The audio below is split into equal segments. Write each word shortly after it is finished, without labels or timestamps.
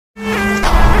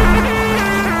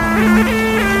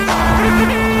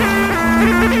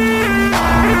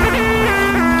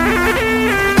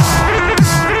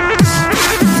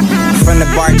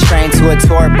to a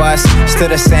tour bus. Still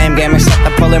the same game except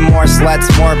I'm pulling more sluts,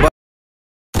 more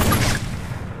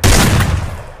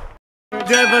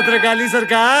जय भद्रकाली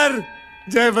सरकार,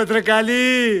 जय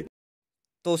भद्रकाली।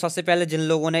 तो सबसे पहले जिन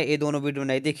लोगों ने ये दोनों वीडियो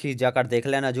नहीं देखी जाकर देख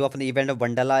लेना। जो अपने इवेंट में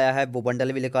बंडल आया है वो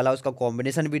बंडल भी निकाला, उसका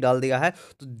कॉम्बिनेशन भी डाल दिया है,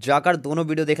 तो जाकर दोनों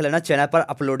वीडियो देख लेना, चैनल पर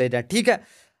अपलोडेड है, ठीक है।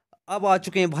 अब आ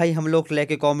चुके हैं भाई हम लोग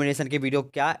लेके कॉम्बिनेशन की वीडियो,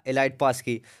 क्या एलाइट पास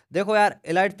की। देखो यार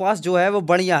एलाइट पास जो है वो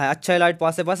बढ़िया है, अच्छा एलाइट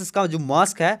पास है, बस इसका जो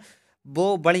मास्क है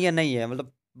वो बढ़िया नहीं है,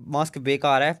 मतलब मास्क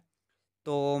बेकार है।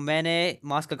 तो मैंने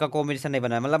मास्क का कॉम्बिनेशन नहीं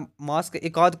बनाया, मतलब मास्क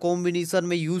एक आध कॉम्बिनेशन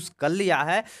में यूज़ कर लिया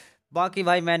है, बाकी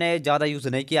भाई मैंने ज़्यादा यूज़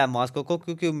नहीं किया मास्क को,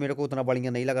 क्योंकि मेरे को उतना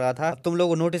बढ़िया नहीं लग रहा था। तुम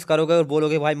लोग नोटिस करोगे और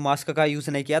बोलोगे भाई मास्क का यूज़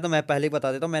नहीं किया, तो मैं पहले ही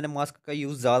बता देता हूँ मैंने मास्क का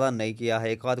यूज़ ज़्यादा नहीं किया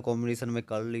है, एक आध कॉम्बिनेशन में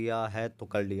कर लिया है तो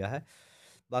कर लिया है,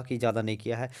 बाकी ज़्यादा नहीं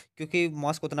किया है, क्योंकि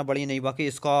मास्क उतना बढ़िया नहीं। बाकी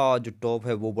इसका जो टॉप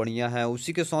है वो बढ़िया है,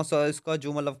 उसी के साथ साथ इसका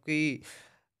जो मतलब कि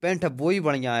पेंट है वो ही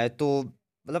बढ़िया है। तो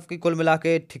मतलब कि कुल मिला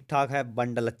के ठीक ठाक है,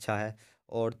 बंडल अच्छा है।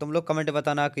 और तुम लोग कमेंट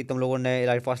बताना कि तुम लोगों ने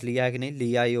एलाइट पास लिया है कि नहीं,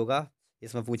 लिया ही होगा,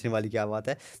 इसमें पूछने वाली क्या बात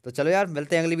है। तो चलो यार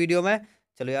मिलते हैं अगली वीडियो में,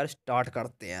 चलो यार स्टार्ट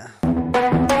करते हैं।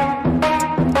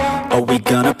 Are we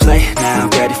gonna play now?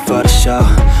 Ready for the show?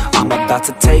 I'm about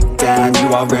to take down, you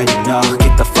already know.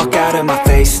 Get the fuck out of my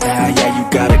face now, yeah you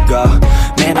gotta go.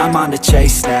 Man, I'm on the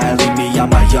chase now, leave me on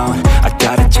my own. I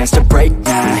got a chance to break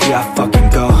now, here I fucking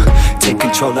go. Take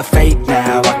control of fate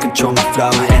now, I control my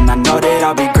flow. And I know that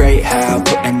I'll be great, how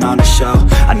putting on a show.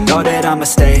 I know that I'ma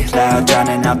stay loud,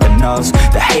 drowning out the noise.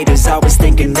 The haters always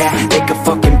thinking that they could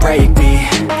fucking break me.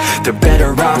 They're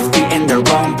better off eating their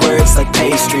own words like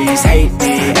pastries. Hate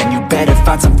me, and you better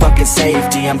find some fucking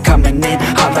safety. I'm coming in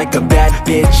hot like a bad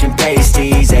bitch in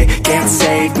pasties. They can't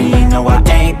save me, no I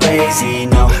ain't lazy,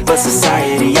 no. But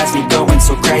society has me going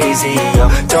so crazy, yo.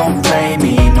 Don't blame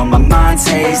me, no my mind's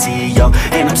hazy, yo.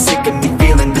 And I'm sick of me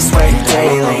feeling this way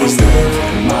daily. I'll always live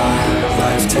my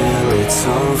life till it's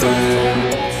over,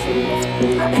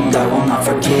 and I will not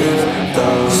forgive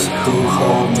those who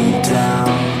hold me down.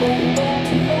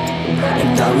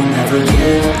 And I will never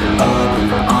give up,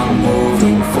 I'm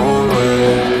moving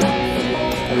forward.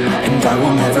 And I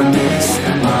will never miss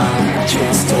my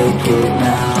chance, take it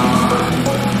now.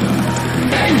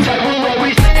 And I will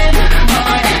always live my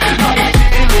life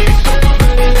till it's over.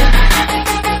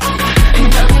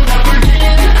 And I will never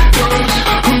give those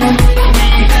who hold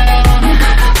me down.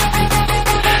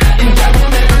 And I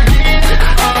will never give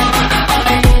up,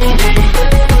 I'm moving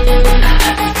forward.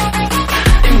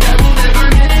 And I will never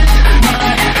miss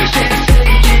my chance,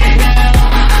 take it now.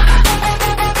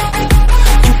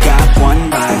 You got one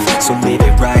life, so live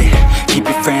it right. Keep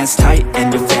your friends tight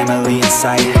and your family in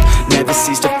sight. Never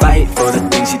cease to fight for the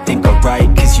things you think are right,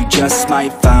 cause you just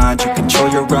might find you control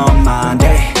your own mind,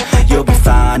 eh? You'll be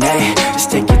fine, eh?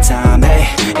 Just take your time, eh?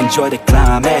 Enjoy the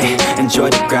climb, eh? Enjoy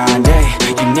the grind, eh?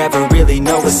 You never really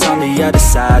know what's on the other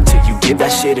side till you give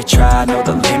that shit a try. Know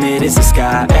the limit is the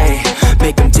sky, eh?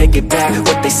 Make them take it back,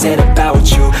 what they said about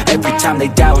you. Every time they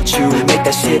doubt you, make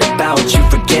that shit about you.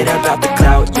 Forget about the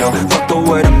clout, yo. Fuck the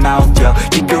word of mouth, yo.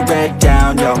 Keep your head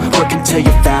down, yo. Work until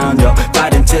you found, yo.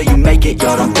 Fight until you make it,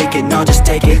 yo. Don't think it, no, just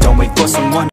take it. Don't wait for someone